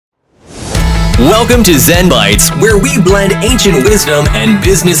Welcome to Zen Bites, where we blend ancient wisdom and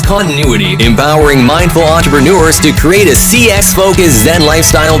business continuity, empowering mindful entrepreneurs to create a CX-focused Zen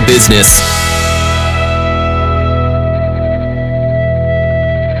lifestyle business.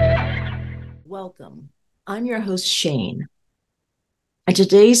 Welcome. I'm your host, Shane. And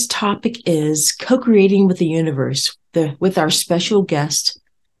today's topic is co-creating with the universe with our special guest,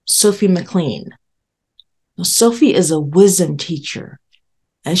 Sophie McLean. Now, Sophie is a wisdom teacher,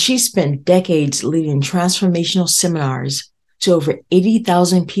 and she spent decades leading transformational seminars to over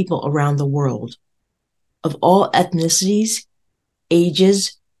 80,000 people around the world of all ethnicities,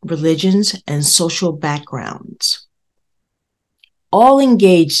 ages, religions, and social backgrounds, all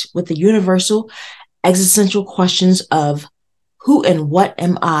engaged with the universal existential questions of who and what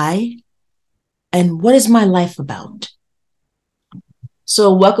am I, and what is my life about?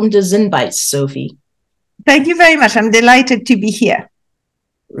 So welcome to Zen Bites, Sophie. Thank you very much. I'm delighted to be here.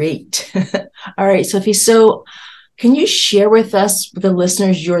 Great. All right, Sophie. So can you share with us, with the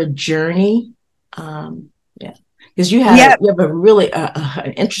listeners, your journey? Because you have a really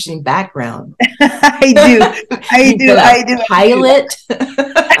an interesting background. I do. I do. Pilot.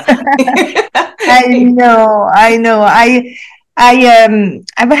 I know.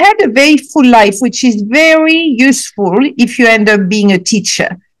 I've had a very full life, which is very useful if you end up being a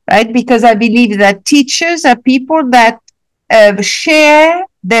teacher, right? Because I believe that teachers are people that share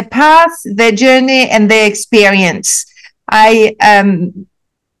their path, their journey, and their experience.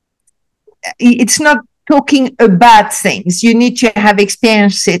 It's not talking about things. You need to have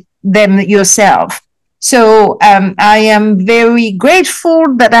experienced them yourself. So I am very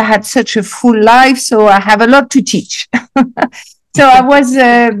grateful that I had such a full life. So I have a lot to teach. So I was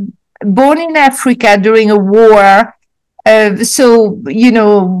born in Africa during a war. So, you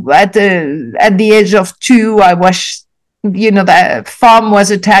know, at the age of 2, I was, the farm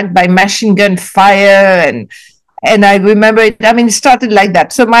was attacked by machine gun fire. And I remember it, it started like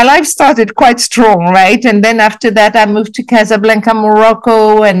that. So my life started quite strong, right? And then after that, I moved to Casablanca,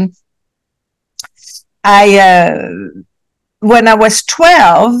 Morocco. And when I was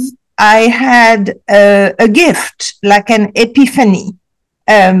 12, I had a gift, like an epiphany.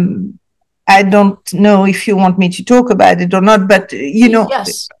 I don't know if you want me to talk about it or not, but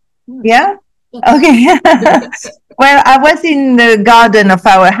Yes. Yeah? Okay. Well, I was in the garden of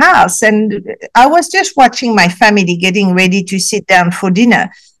our house and I was just watching my family getting ready to sit down for dinner.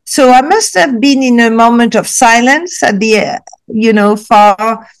 So I must have been in a moment of silence at the,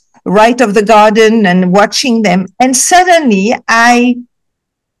 far right of the garden and watching them. And suddenly I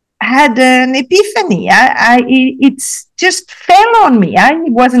had an epiphany. It just fell on me. I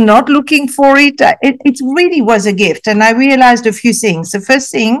was not looking for it. It really was a gift. And I realized a few things. The first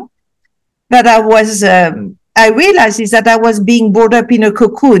thing that I realized is that I was being brought up in a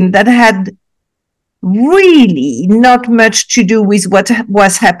cocoon that had really not much to do with what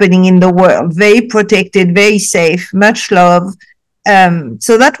was happening in the world. Very protected, very safe, much love.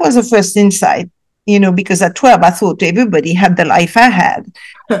 So that was the first insight, because at 12, I thought everybody had the life I had.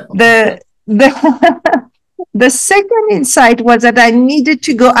 The second insight was that I needed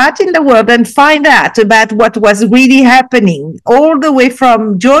to go out in the world and find out about what was really happening, all the way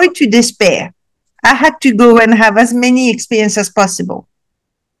from joy to despair. I had to go and have as many experiences as possible.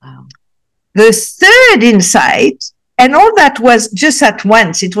 Wow. The third insight, and all that was just at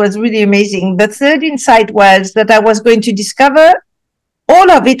once, it was really amazing. The third insight was that I was going to discover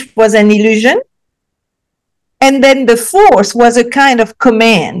all of it was an illusion. And then the fourth was a kind of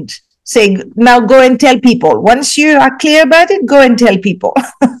command saying, now go and tell people. Once you are clear about it, go and tell people.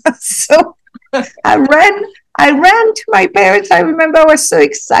 So I ran to my parents. I remember I was so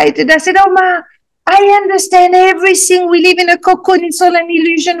excited. I said, "Oh, Ma, I understand everything. We live in a cocoon. It's all an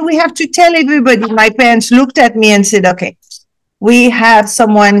illusion. We have to tell everybody." My parents looked at me and said, "Okay, we have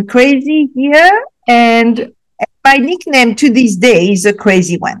someone crazy here." And my nickname to this day is a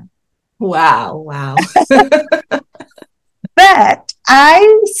crazy one. Wow. But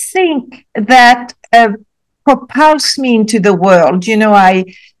I think that propels me into the world.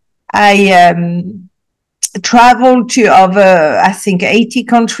 I traveled to over, I think, 80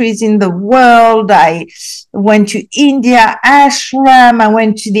 countries in the world. I went to India, ashram. I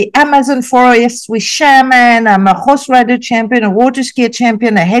went to the Amazon forest with shaman. I'm a horse rider champion, a water skier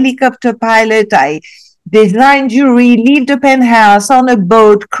champion, a helicopter pilot. I designed jewelry, lived a penthouse on a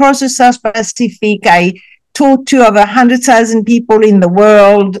boat, crossed the South Pacific. I taught to over 100,000 people in the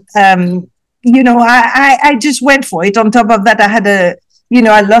world. I just went for it. On top of that, I had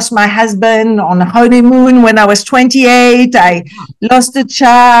I lost my husband on a honeymoon when I was 28. I lost a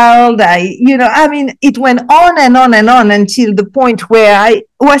child. It went on and on and on until the point where I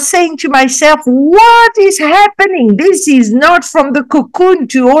was saying to myself, what is happening? This is not from the cocoon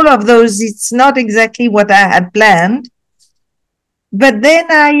to all of those. It's not exactly what I had planned. But then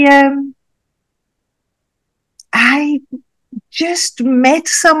I just met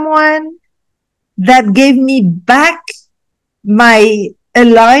someone that gave me back my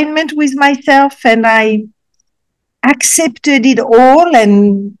alignment with myself, and I accepted it all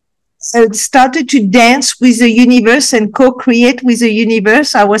and started to dance with the universe and co-create with the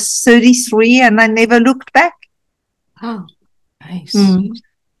universe. I was 33 and I never looked back. Oh, nice.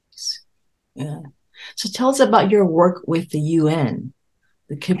 Yeah. So tell us about your work with the UN.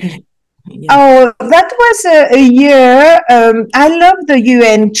 Yeah. Oh, that was a year. I love the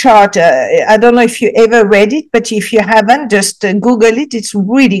UN Charter. I don't know if you ever read it, but if you haven't, just Google it. It's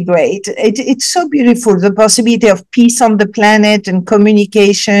really great. It's so beautiful, the possibility of peace on the planet and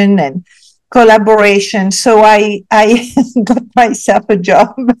communication and collaboration. So I got myself a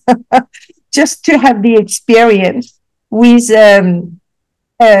job just to have the experience with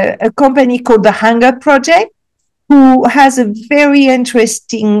a company called the Hunger Project, who has a very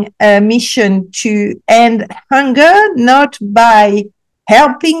interesting mission to end hunger, not by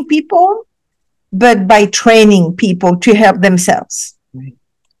helping people, but by training people to help themselves. Right.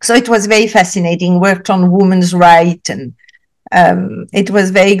 So it was very fascinating, worked on women's rights, and it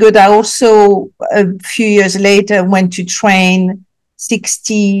was very good. I also, a few years later, went to train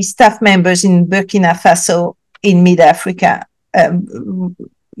 60 staff members in Burkina Faso in mid-Africa,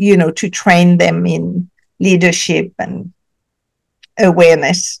 to train them in leadership and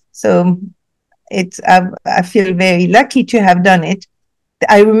awareness. So I feel very lucky to have done it.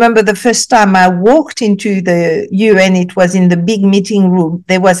 I remember the first time I walked into the UN, it was in the big meeting room.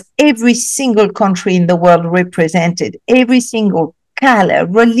 There was every single country in the world represented, every single color,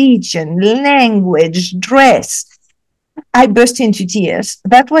 religion, language, dress. I burst into tears.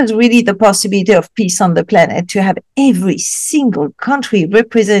 That was really the possibility of peace on the planet, to have every single country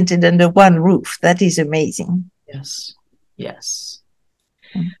represented under one roof. That is amazing. Yes.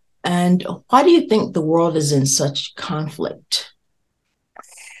 And why do you think the world is in such conflict?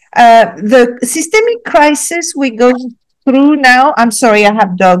 The systemic crisis we go through now, I'm sorry, I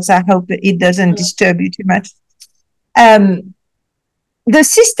have dogs. I hope it doesn't disturb you too much. The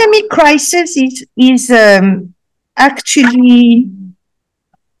systemic crisis is actually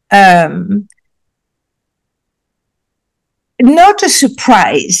not a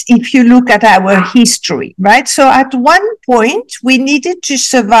surprise if you look at our history, right? So at one point, we needed to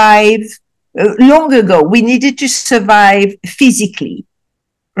survive, long ago, we needed to survive physically,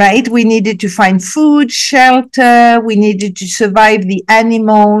 right? We needed to find food, shelter, we needed to survive the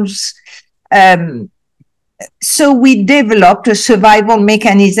animals. So we developed a survival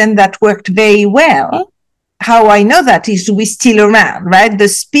mechanism that worked very well. How I know that is we're still around, right? The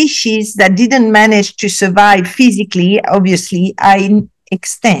species that didn't manage to survive physically, obviously, are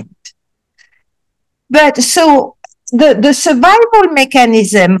extinct. But so the survival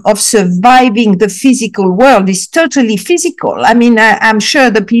mechanism of surviving the physical world is totally physical. I mean, I'm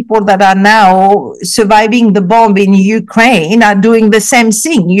sure the people that are now surviving the bomb in Ukraine are doing the same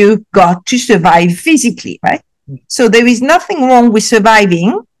thing. You've got to survive physically, right? So there is nothing wrong with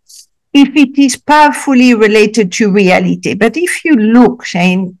surviving if it is powerfully related to reality. But if you look,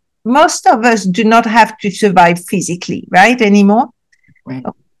 Shane, most of us do not have to survive physically, right, anymore? Right.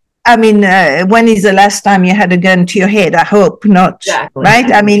 I mean, when is the last time you had a gun to your head? I hope not, exactly. Right?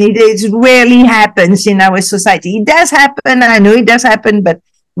 I mean, it rarely happens in our society. It does happen, I know it does happen, but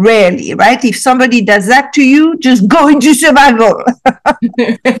rarely, right? If somebody does that to you, just go into survival.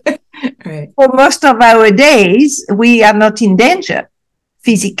 Right. For most of our days, we are not in danger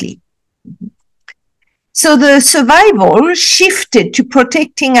physically. So the survival shifted to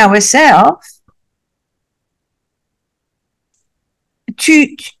protecting ourselves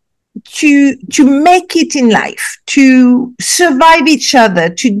to make it in life, to survive each other,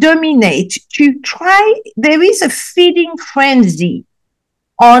 to dominate, to try. There is a feeding frenzy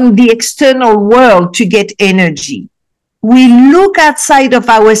on the external world to get energy. We look outside of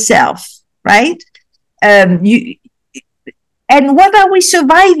ourselves, right? And what are we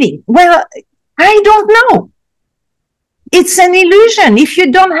surviving? Well, I don't know. It's an illusion. If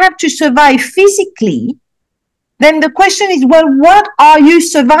you don't have to survive physically, then the question is, well, what are you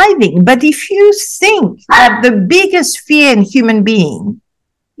surviving? But if you think that the biggest fear in human being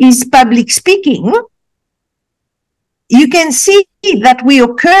is public speaking, you can see that we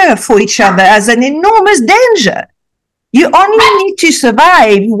occur for each other as an enormous danger. You only need to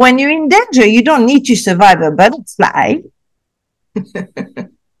survive when you're in danger. You don't need to survive a butterfly.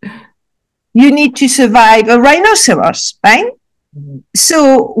 You need to survive a rhinoceros, right? Mm-hmm.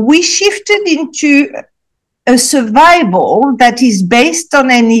 So we shifted into a survival that is based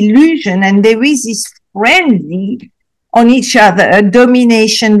on an illusion, and there is this frenzy on each other,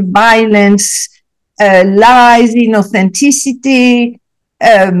 domination, violence, lies, inauthenticity.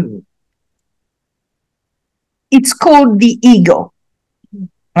 It's called the ego,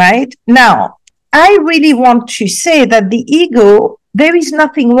 right? Now, I really want to say that the ego, there is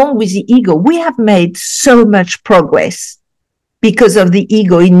nothing wrong with the ego. We have made so much progress because of the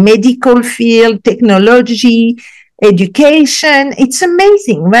ego in medical field, technology, education. It's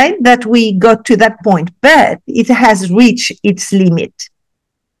amazing, right, that we got to that point, but it has reached its limit.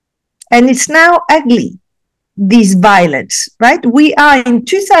 And it's now ugly, this violence, right? We are in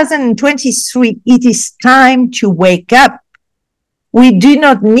 2023. It is time to wake up. We do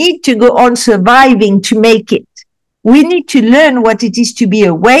not need to go on surviving to make it. We need to learn what it is to be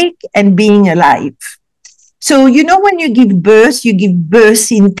awake and being alive. So, when you give birth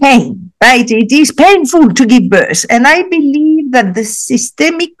in pain, right? It is painful to give birth. And I believe that the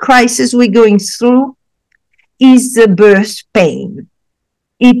systemic crisis we're going through is the birth pain.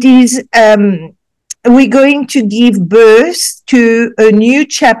 It is, we're going to give birth to a new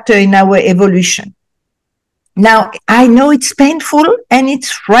chapter in our evolution. Now, I know it's painful and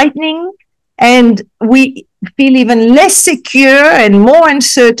it's frightening, and we feel even less secure and more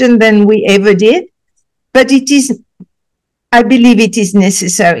uncertain than we ever did. But I believe it is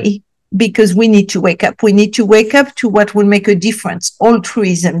necessary, because we need to wake up. We need to wake up to what will make a difference.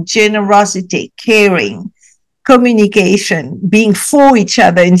 Altruism, generosity, caring, communication, being for each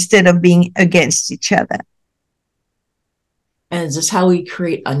other instead of being against each other. And is this how we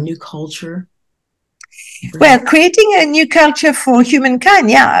create a new culture? Well, creating a new culture for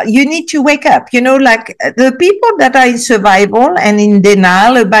humankind, yeah, you need to wake up. Like the people that are in survival and in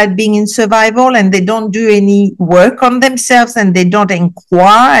denial about being in survival, and they don't do any work on themselves, and they don't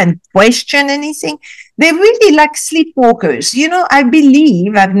inquire and question anything, they're really like sleepwalkers. I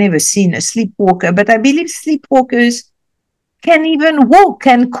believe, I've never seen a sleepwalker, but I believe sleepwalkers can even walk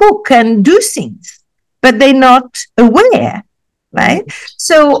and cook and do things, but they're not aware. Right?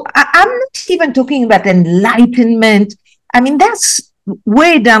 So I'm not even talking about enlightenment. I mean, that's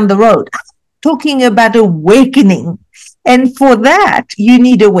way down the road. I'm talking about awakening. And for that, you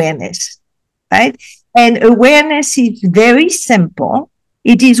need awareness, right? And awareness is very simple.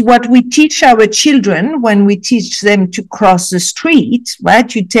 It is what we teach our children when we teach them to cross the street,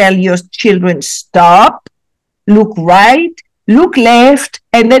 right? You tell your children, stop, look right, look left,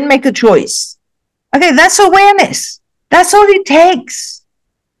 and then make a choice. Okay, that's awareness. That's all it takes.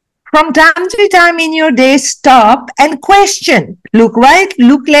 From time to time in your day, stop and question. Look right,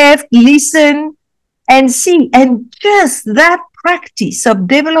 look left, listen and see. And just that practice of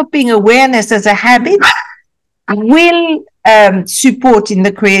developing awareness as a habit will support in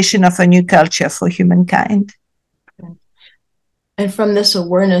the creation of a new culture for humankind. And from this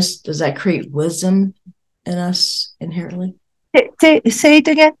awareness, does that create wisdom in us inherently? Say it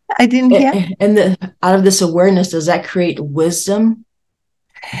again. I didn't hear. And out of this awareness, does that create wisdom?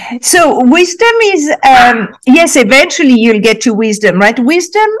 So wisdom is, yes, eventually you'll get to wisdom, right?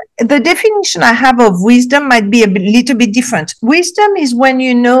 Wisdom, the definition I have of wisdom might be a little bit different. Wisdom is when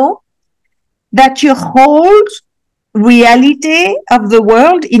you know that you hold reality of the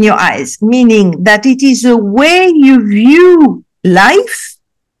world in your eyes, meaning that it is the way you view life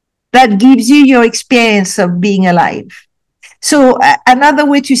that gives you your experience of being alive. So another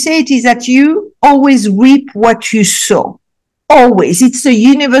way to say it is that you always reap what you sow. Always. It's a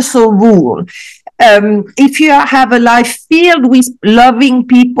universal rule. If you have a life filled with loving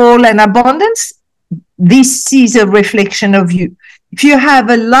people and abundance, this is a reflection of you. If you have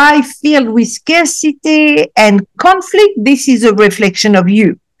a life filled with scarcity and conflict, this is a reflection of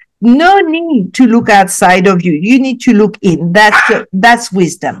you. No need to look outside of you. You need to look in. That's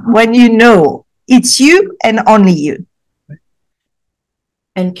wisdom. When you know it's you and only you.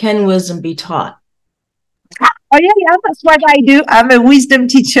 And can wisdom be taught? Oh, yeah, that's what I do. I'm a wisdom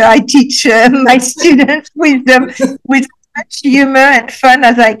teacher. I teach my students wisdom with as much humor and fun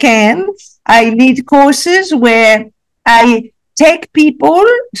as I can. I lead courses where I take people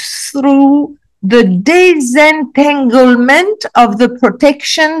through the disentanglement of the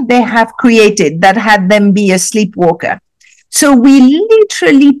protection they have created that had them be a sleepwalker. So we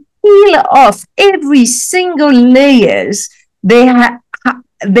literally peel off every single layers they are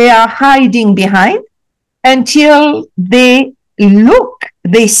hiding behind until they look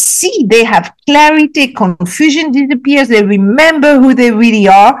they see, they have clarity, confusion disappears, they remember who they really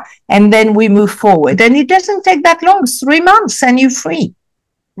are, and then we move forward. And it doesn't take that long, it's 3 months and you're free.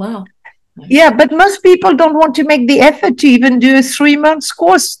 Wow. Yeah, but most people don't want to make the effort to even do a 3 months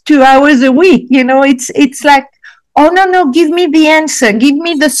course, 2 hours a week. It's like, oh, no, give me the answer, give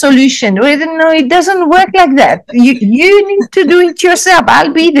me the solution. Well, no, it doesn't work like that. You need to do it yourself.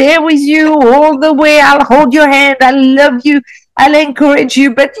 I'll be there with you all the way. I'll hold your hand. I'll love you. I'll encourage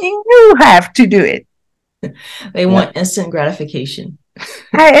you, but you have to do it. They want instant gratification.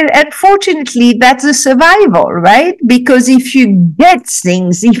 Unfortunately, that's a survival, right? Because if you get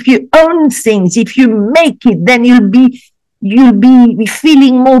things, if you own things, if you make it, then you'll be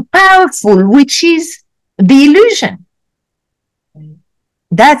feeling more powerful, which is the illusion.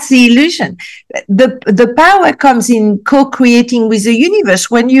 That's the illusion. The power comes in co-creating with the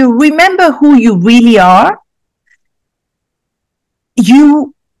universe. When you remember who you really are,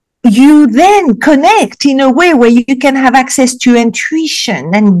 you then connect in a way where you can have access to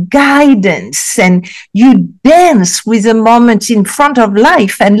intuition and guidance, and you dance with the moments in front of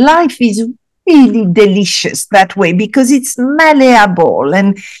life, and life is really delicious that way because it's malleable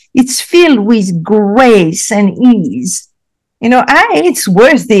and it's filled with grace and ease. It's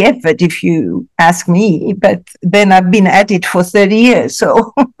worth the effort if you ask me, but then I've been at it for 30 years,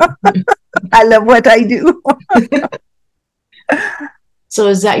 so I love what I do. So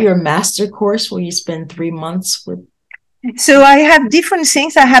is that your master course where you spend 3 months with? So I have different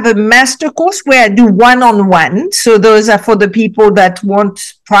things. I have a master course where I do one-on-one. So those are for the people that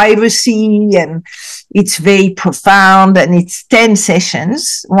want privacy, and it's very profound, and it's 10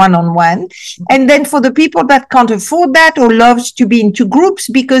 sessions one-on-one. And then for the people that can't afford that or loves to be into groups,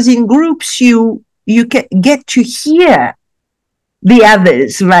 because in groups you can get to hear the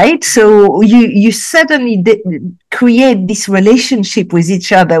others, right? So you suddenly create this relationship with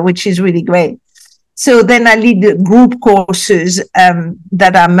each other, which is really great. So then I lead group courses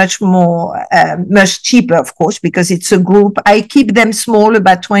that are much cheaper, of course, because it's a group. I keep them small,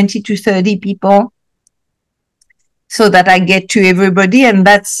 about 20 to 30 people, so that I get to everybody, and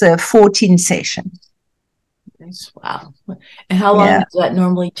that's 14 sessions. Wow. And how long does that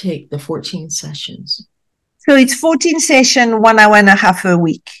normally take, the 14 sessions? So it's 14 sessions, 1 hour and a half a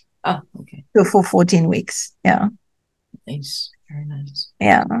week. Oh, okay. So for 14 weeks. Yeah. Nice. Very nice.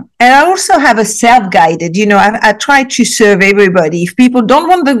 Yeah. And I also have a self-guided, I try to serve everybody. If people don't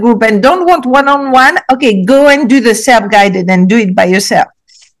want the group and don't want one-on-one, okay, go and do the self-guided and do it by yourself.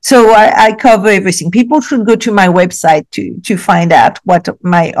 So I cover everything. People should go to my website to find out what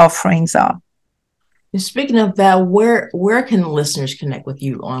my offerings are. And speaking of that, where can listeners connect with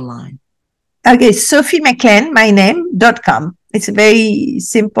you online? Okay, Sophie McLean, my name.com. It's very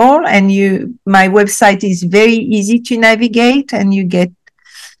simple, and my website is very easy to navigate, and you get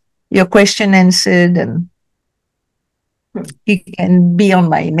your question answered, and you can be on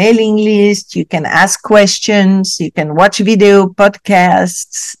my mailing list. You can ask questions. You can watch video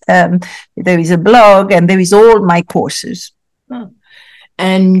podcasts. There is a blog, and there is all my courses. Oh.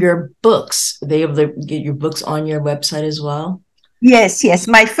 And your books, they able to get your books on your website as well? Yes.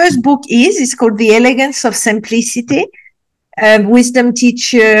 My first book is called The Elegance of Simplicity, Wisdom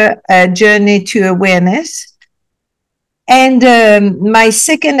Teacher, Journey to Awareness. And my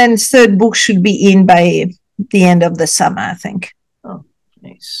second and third book should be in by the end of the summer, I think. Oh,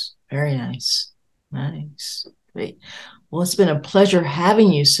 nice. Very nice. Nice. Great. Well, it's been a pleasure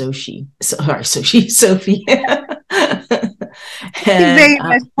having you, Sophie. Sophie. Thank you very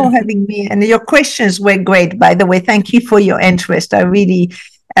much for having me. And your questions were great, by the way. Thank you for your interest. I really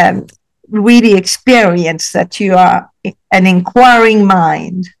experienced that you are an inquiring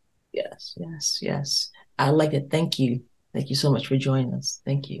mind. Yes. I like it. Thank you. Thank you so much for joining us.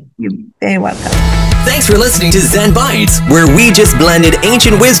 Thank you. You're very welcome. Thanks for listening to Zen Bites, where we just blended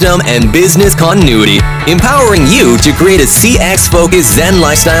ancient wisdom and business continuity, empowering you to create a CX-focused Zen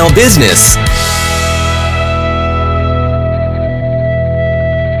lifestyle business.